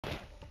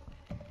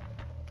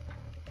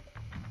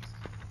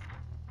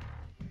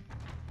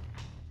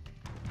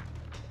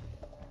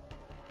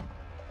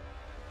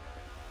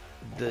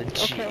the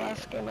gym. Okay,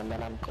 last game and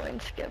then I'm going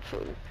to get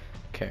food.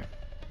 Okay.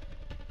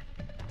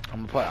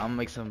 I'm gonna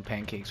make some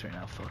pancakes right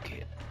now. Fuck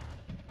it.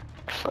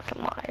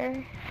 Fucking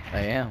liar. I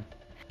am.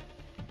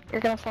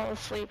 You're gonna fall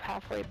asleep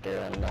halfway through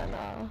and then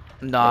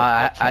No,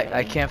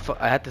 I can't.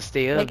 I had to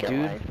stay up, Make it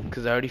dude, live.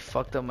 because I already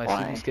fucked up my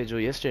sleeping schedule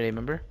yesterday.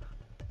 Remember?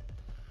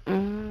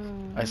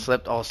 I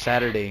slept all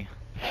Saturday,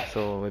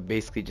 so it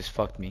basically just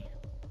fucked me.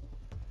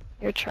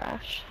 You're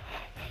trash.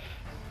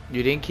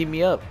 You didn't keep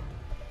me up.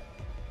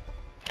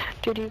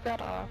 Dude, you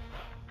got off.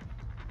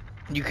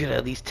 You could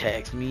at least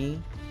text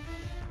me.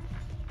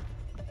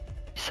 You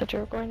said you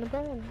were going to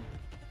bed.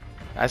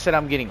 I said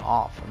I'm getting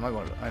off. I'm not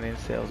going. I didn't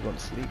say I was going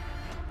to sleep.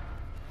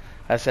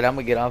 I said I'm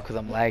gonna get off because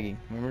I'm lagging.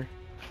 Remember?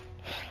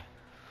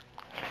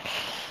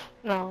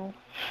 No.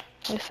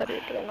 You said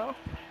you didn't know.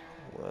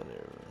 Whatever.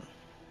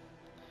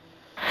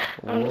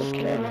 I'm just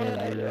kidding. What did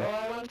I do?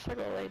 I went to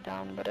go lay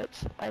down, but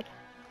it's I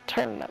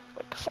turned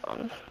Netflix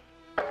on.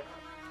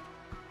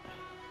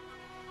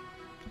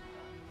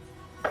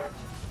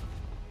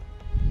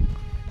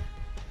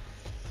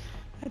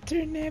 I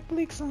turned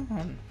Netflix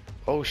on.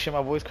 Oh shit,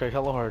 my voice cracked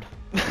hella hard.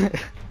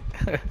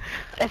 I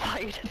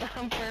thought you did that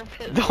on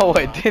purpose. No,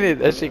 I didn't.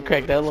 That shit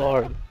cracked hella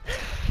hard.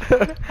 Oh,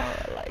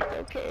 like,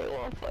 okay,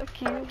 well, fuck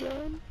you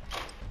then.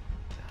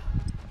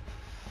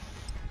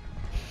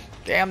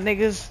 Damn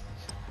niggas.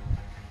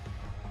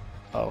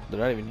 Oh, they're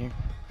not even here.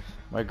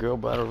 My girl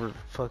brought over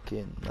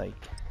fucking, like,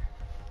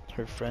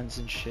 her friends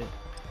and shit.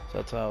 So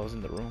that's why I was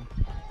in the room.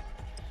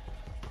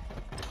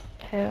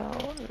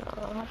 Hell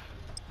no.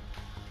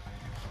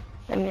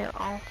 In your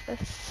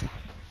office.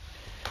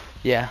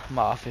 Yeah,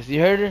 my office. You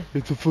heard her?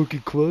 It's a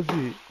fucking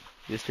closet.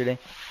 Yesterday.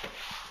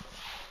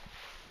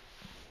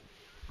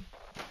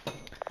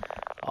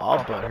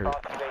 Oh, but her.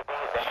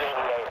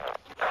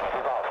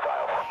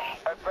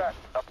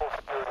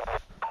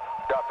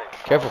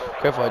 Careful,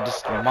 careful, I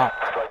just mopped.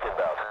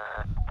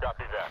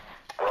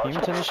 Can you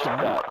even turn this shit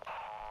on?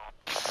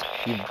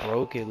 You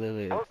broke it,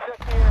 Lily. Oh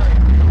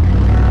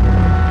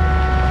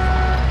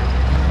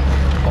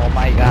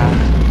my god.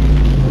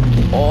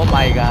 Oh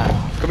my god.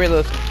 Come here,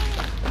 Lilith.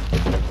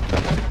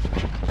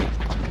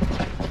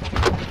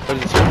 What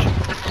is the switch?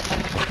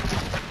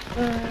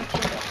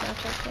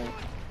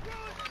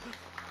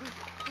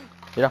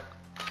 Yeah.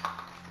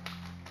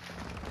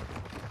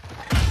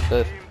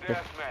 Lilith,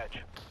 here.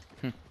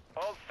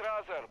 All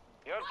Strasser,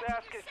 your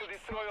task is to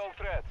destroy all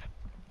threats.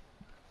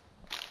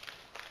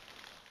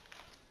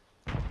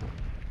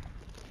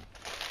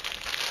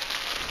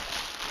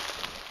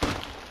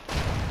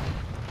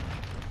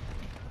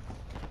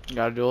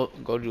 Gotta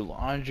go do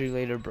laundry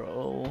later,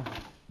 bro.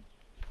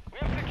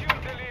 We've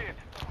secured the lead.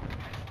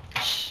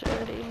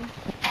 Shitty.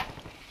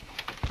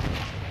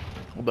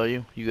 What about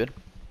you? You good?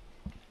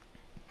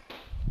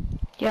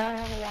 Yeah, I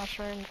have a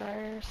washer and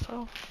dryer,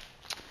 so.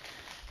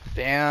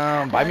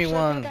 Damn, buy me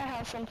one. I think I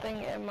have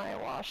something in my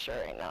washer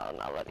right now,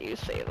 now that you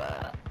say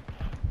that.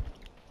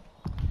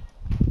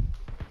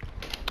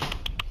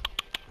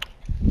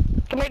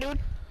 Come here, dude.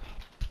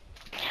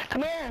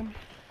 Come here.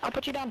 I'll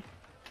put you down.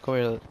 Come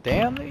here.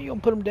 Damn, you gonna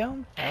put him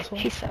down, asshole?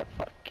 He said,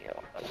 fuck you.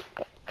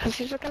 Cause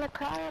he's just gonna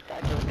cry at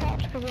that to the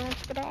couch because he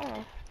wants to get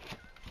off.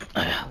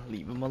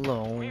 Leave him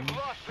alone. We've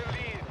lost the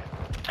lead.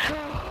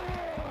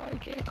 I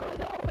can't go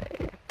that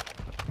way.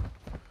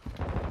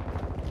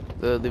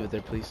 Leave it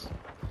there, please.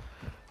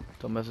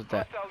 Don't mess with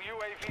that. Hostile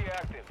UAV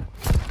active.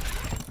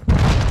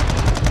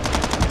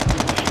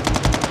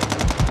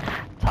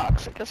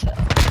 Toxic as hell.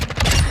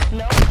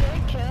 No,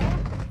 good kill.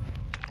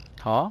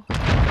 Huh?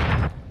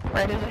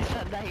 Right as I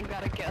said that, you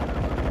got a kill.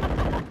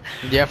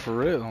 Yeah, for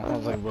real. I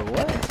was like, bro,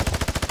 what?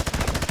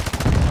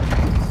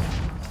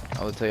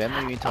 I will tell you, I know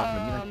you ain't talking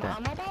to me like that.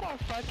 I'm about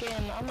to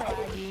fucking, I'm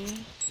laggy.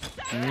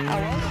 I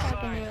was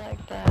talking to you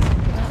like that.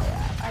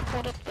 I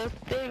pulled up the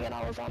thing and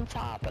I was on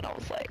top and I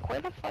was like,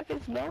 where the fuck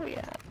is Noe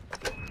at?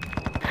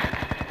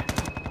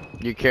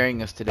 You're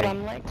carrying us today.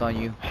 I'm like, it's on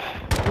you.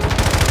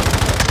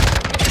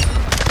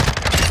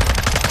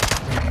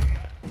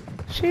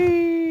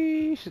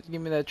 Sheesh. Just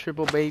give me that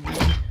triple, baby.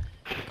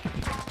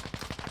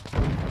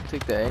 I'll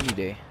take that any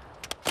day.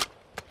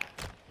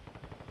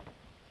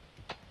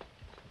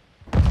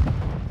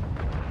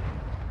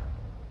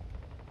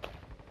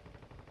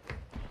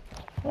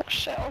 oh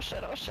shit, oh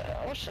shit, oh shit,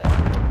 oh shit.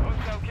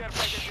 Hostile care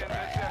package in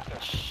the sector.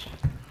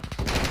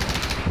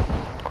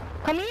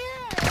 Come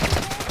here!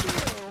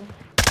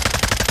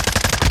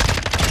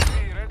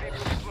 Be ready to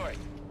deploy.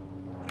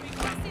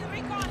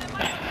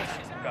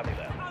 Copy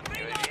that.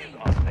 UAV is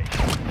on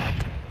station.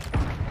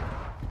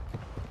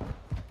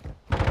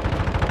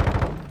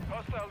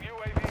 Hostile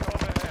UAV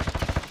overhead.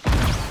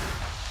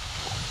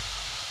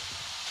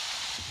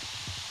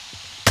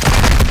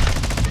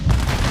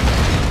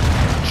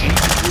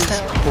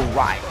 Jesus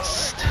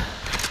Christ.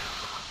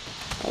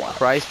 What?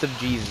 Christ of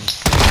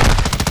Jesus.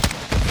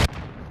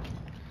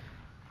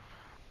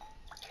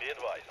 Be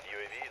advised,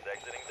 UAV is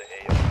exiting the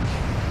AO.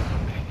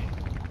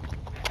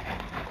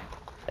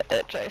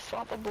 Bitch, I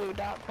swapped a blue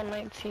dot from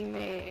my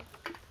teammate.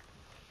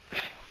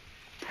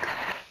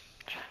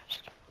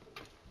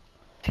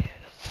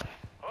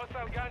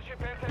 Hostile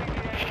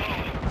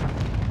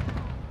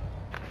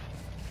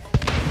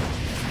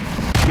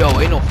Yo,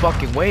 ain't no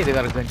fucking way they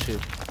got a gunship.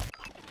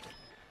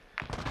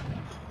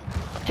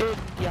 Dude,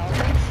 y'all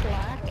been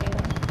slacking.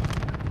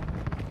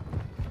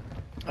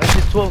 That's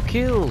just 12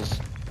 kills.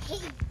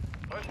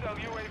 Hostile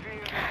UAV in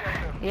the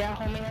sector. Yeah,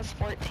 homie has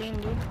 14,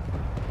 dude.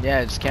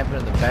 Yeah, just camping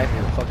in the back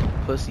like a fucking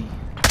pussy.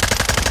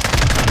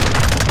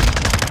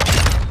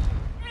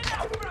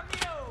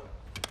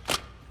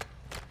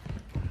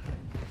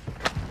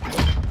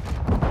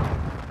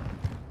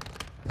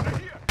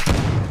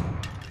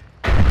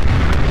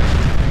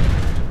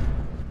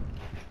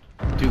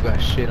 Dude got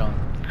shit on.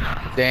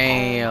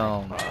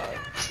 Damn.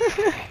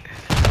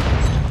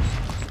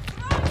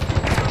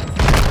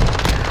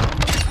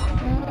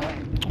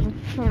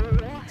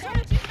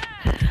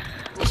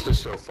 This is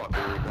so fucking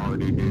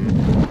retarded, dude.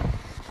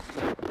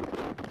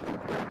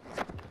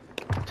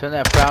 Turn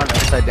that frown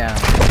upside down.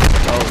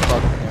 Oh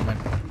fuck, never mind.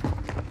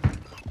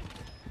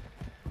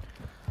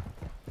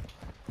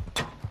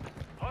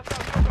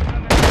 Hostile chopper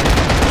gunner.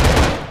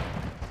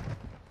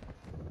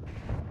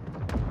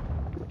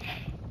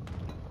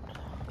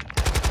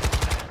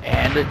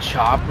 And a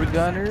chopper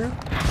gunner.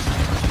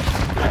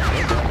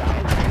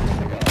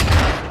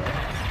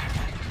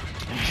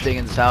 I'm staying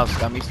in this house.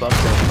 Got me fucked up.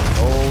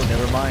 Oh,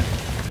 never mind.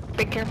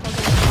 Be careful.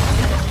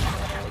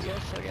 You'll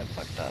still get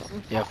fucked up.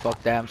 Yeah,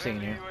 fuck that. I'm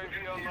staying here.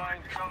 UAV online.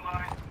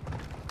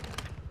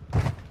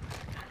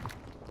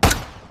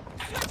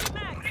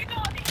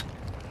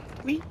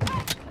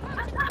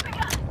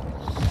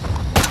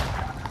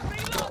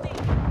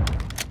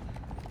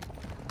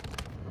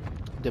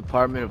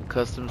 Department of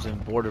Customs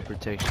and Border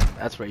Protection.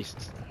 That's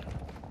racist.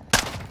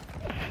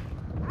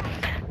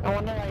 I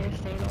wonder why you're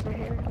staying over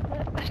here.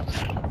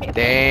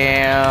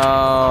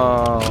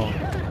 Damn.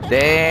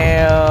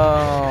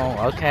 Damn.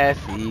 Okay, I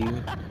see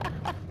you.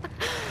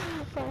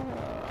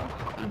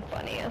 I'm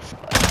funny as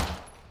fuck.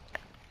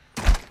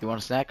 You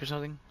want a snack or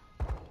something?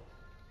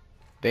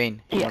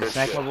 Bane, you want a Yes.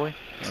 snack, my boy?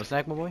 You want a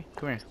snack, my boy?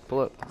 Come here.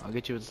 Pull up. I'll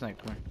get you with a snack.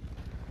 Come here.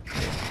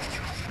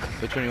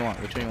 Which one you want?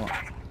 Which one you want?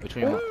 Which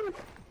one you want?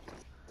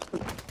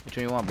 Which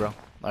one you want, bro?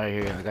 Alright,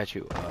 here, I got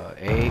you.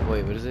 8.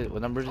 Wait, what is it?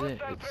 What number is it?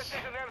 Hostile It's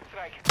precision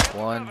airstrike.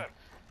 1,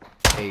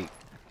 8.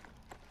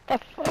 The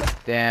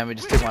fuck? Damn, it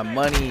just took my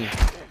money.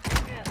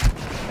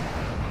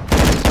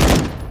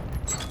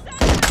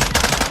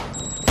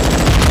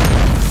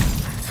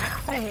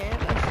 I hear it.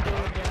 Let's do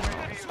it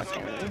again.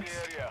 Fucking.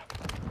 Area.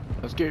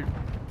 I'm scared.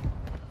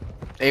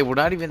 Hey, we're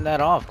not even that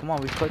off. Come on,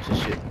 we clutch this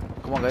shit.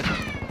 Come on, guys.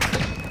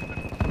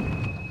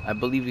 I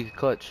believe we can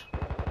clutch.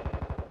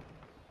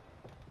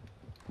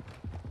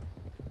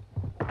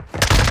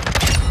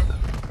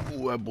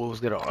 Ooh, that boy's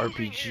got an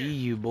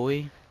RPG, you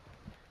boy.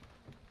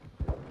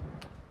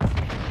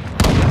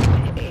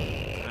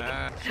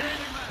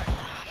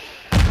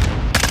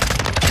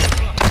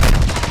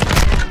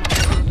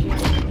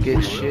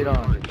 Get shit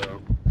on.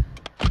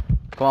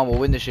 Come on, we'll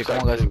win this shit. Come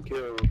on, guys. Friendly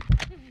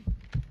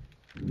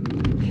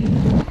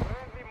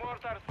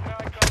mortar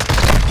strike.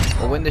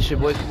 We'll win this shit,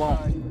 boys. Come on.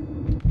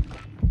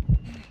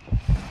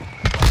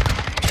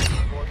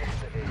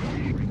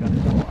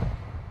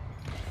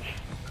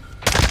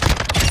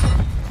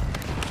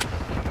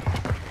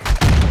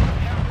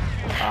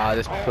 Ah,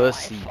 this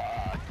pussy.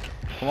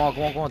 Come on,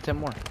 come on, come on. 10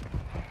 more.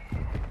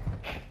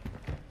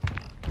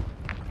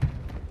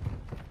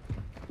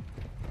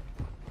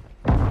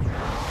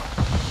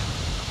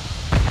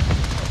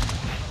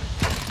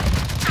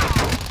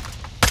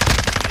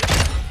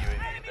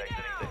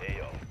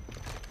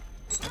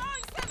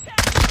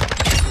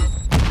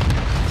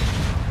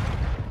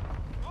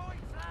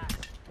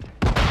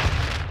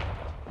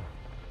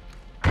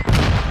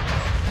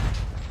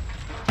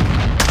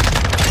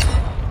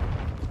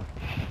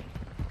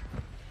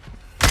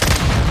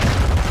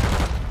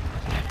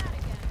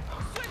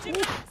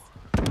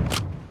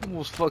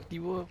 Almost fucked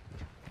you up.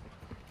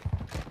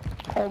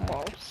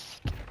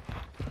 Almost.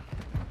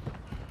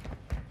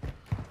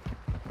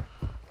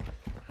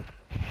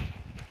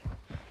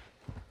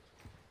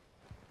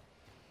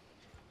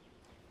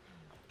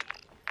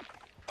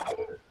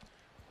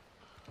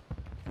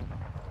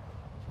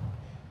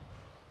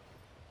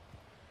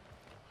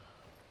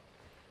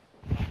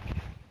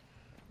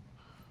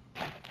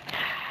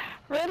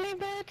 Really,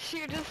 bitch?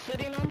 You're just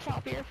sitting on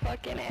top of your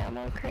fucking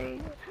ammo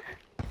crate?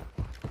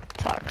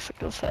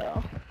 Toxic as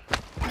hell.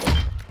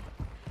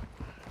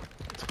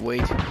 It's way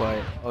too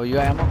quiet. Oh, you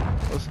got ammo?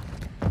 Listen.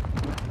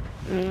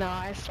 No,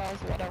 I saw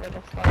whatever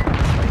the fuck.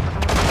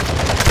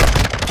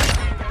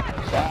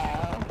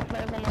 Wow.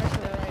 There's one more to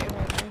the right of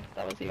me.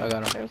 That was you. I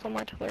got him. There's one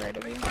more to the right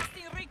of you.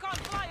 Recon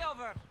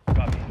flyover.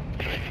 Copy.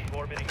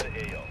 Orbiting the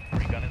AO.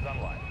 Recon is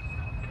online.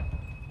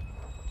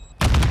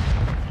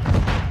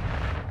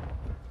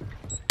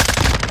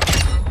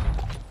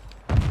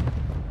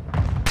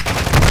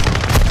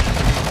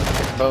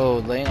 Bro,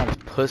 laying on his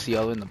pussy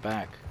all in the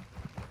back.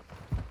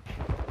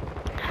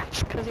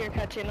 It's because you're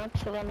catching up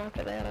to them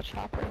after they had a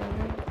chopper.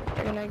 Then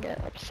they're gonna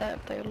get upset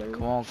if they lose.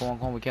 Come on, come on,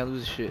 come on. We can't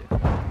lose this shit. Be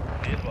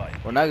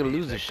advised. We're not gonna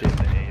lose this shit.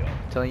 The AO.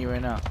 I'm telling you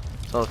right now.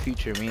 It's all the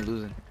future. We ain't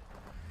losing.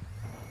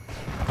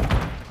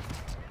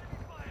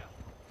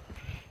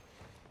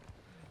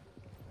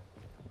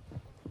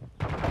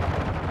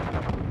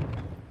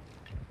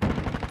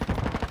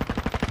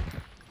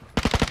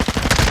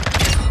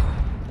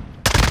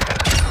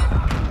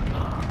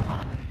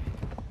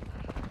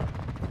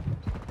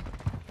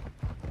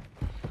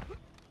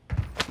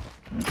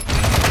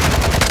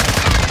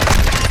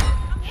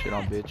 Shit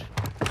on, bitch.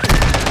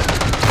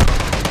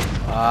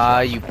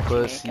 Ah, you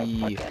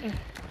pussy.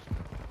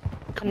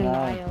 Come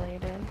on.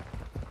 Annihilated.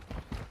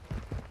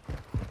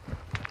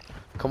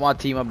 Come on,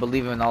 team. I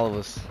believe in all of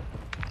us.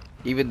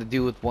 Even the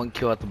dude with 1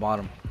 kill at the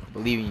bottom. I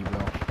believe in you,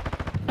 bro.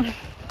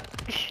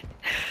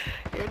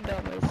 You're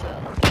dumb as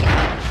hell.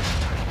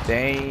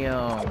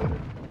 Damn.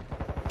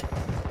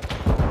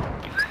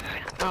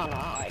 I don't know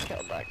how I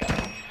killed that guy.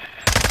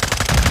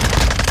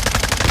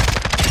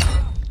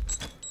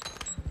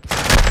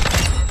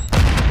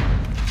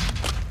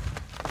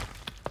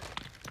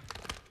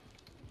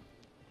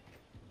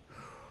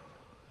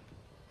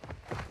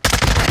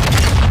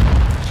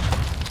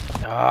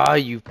 Ah,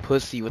 you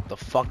pussy with the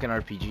fucking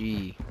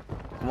RPG.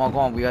 Come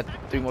on, we got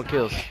 3 more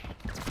kills.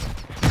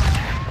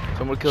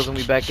 2 more kills and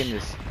we back in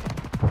this.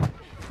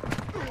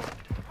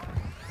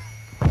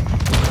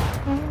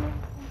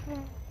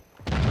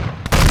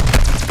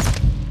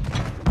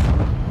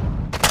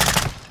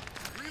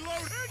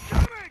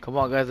 Come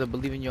on, guys, I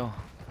believe in y'all.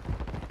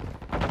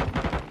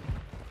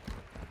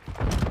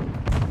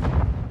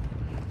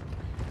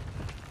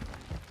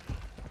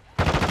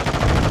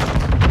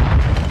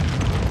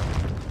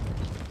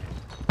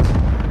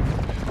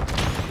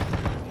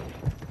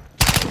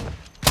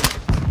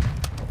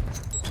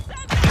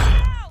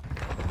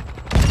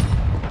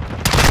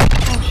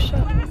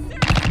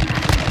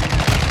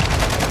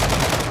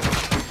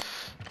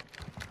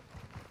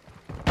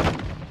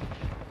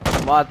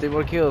 Come on, 3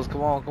 more kills.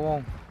 Come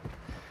on.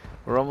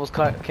 We're almost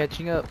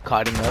catching up.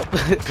 Caughting up.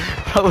 We're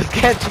almost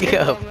catching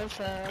up.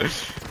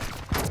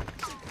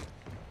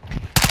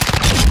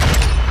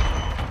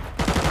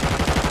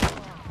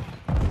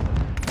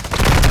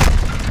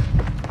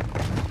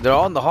 They're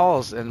all in the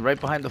halls and right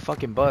behind the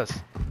fucking bus.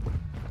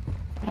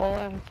 Well,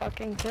 I'm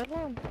fucking kill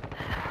him.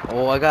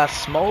 Oh, I got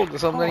smoked.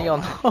 So I'm letting y'all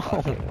know.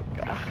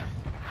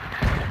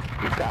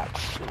 You got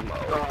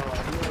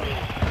smoked.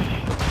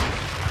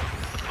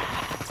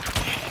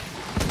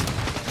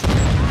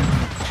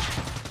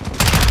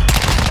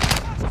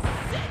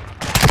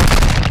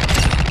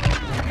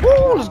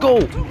 Woo, let's go.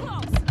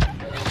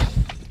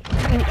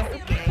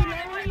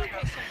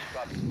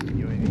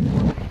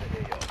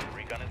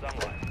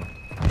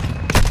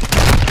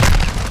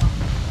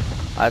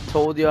 I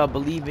told you I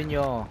believe in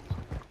y'all.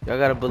 Y'all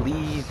gotta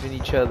believe in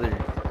each other.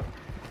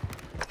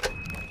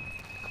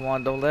 Come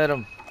on, don't let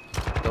him.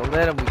 Don't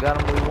let him. We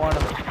got him where we want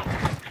him.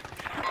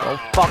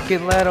 Don't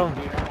fucking let him.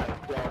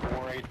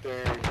 Right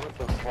there. What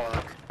the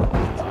fuck?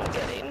 I'm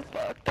getting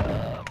fucked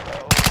up,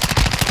 bro.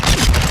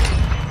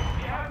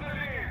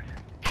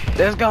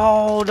 Let's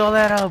go. Don't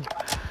let him.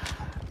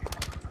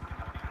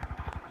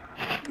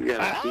 You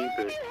gotta keep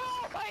it.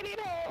 I need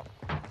help.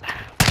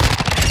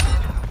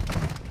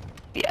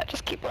 Yeah,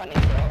 just keep running,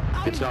 bro.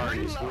 It's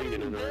already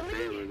swinging in our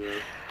favor, though.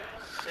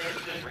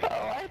 Oh,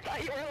 I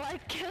thought you were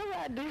like, kill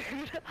that dude.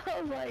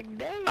 I was like,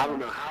 damn. I don't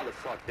know how the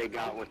fuck they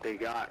got what they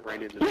got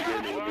right in the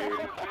beginning, dude.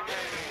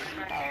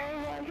 I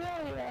was like,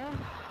 hell yeah.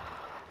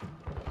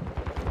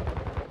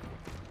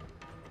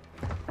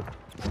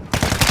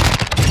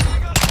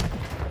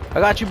 I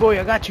got you, boy.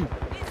 I got you.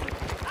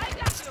 I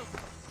got you.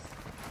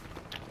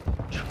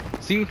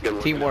 See?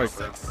 Teamwork.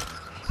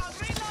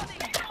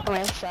 I'm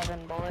in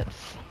 7 bullets.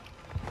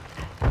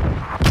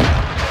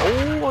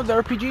 Oh, the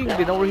RPG.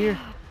 Get over here.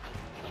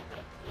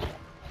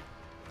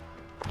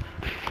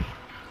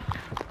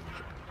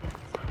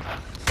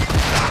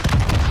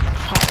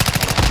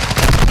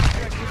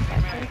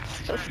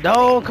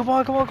 No, come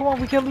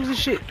on. We can't lose this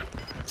shit.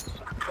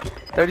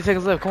 30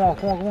 seconds left. Come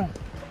on.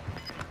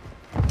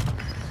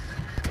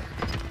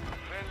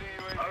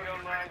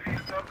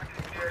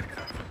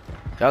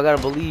 Y'all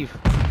gotta believe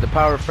the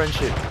power of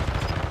friendship.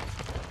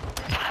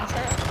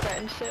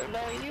 Friendship, no,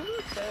 you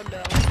were so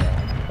dumb,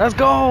 bro. Let's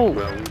go.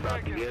 Well, we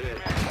about to get it.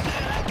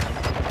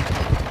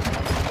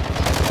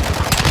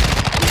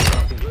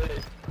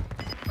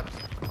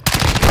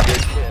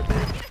 Good shit,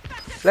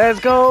 bitch. Let's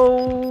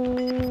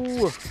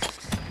go.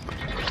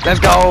 Let's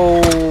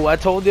go. I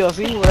told y'all.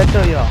 See what I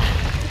tell y'all?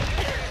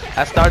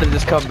 I started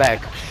this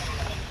comeback.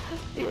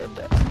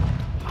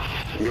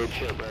 Good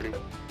shit, buddy.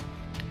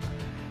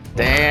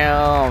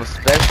 Damn,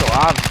 special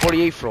ops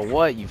 48 for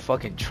what, you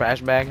fucking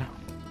trash bag?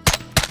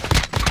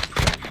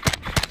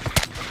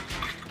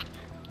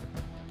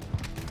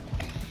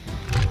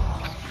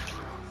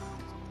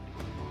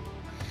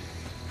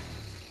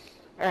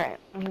 Alright,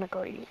 I'm gonna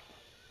go eat.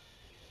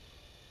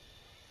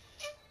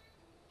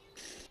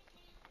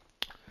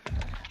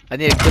 I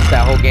need to clip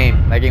that whole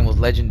game. That game was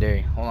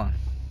legendary. Hold on.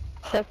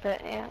 Clip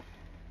it, yeah.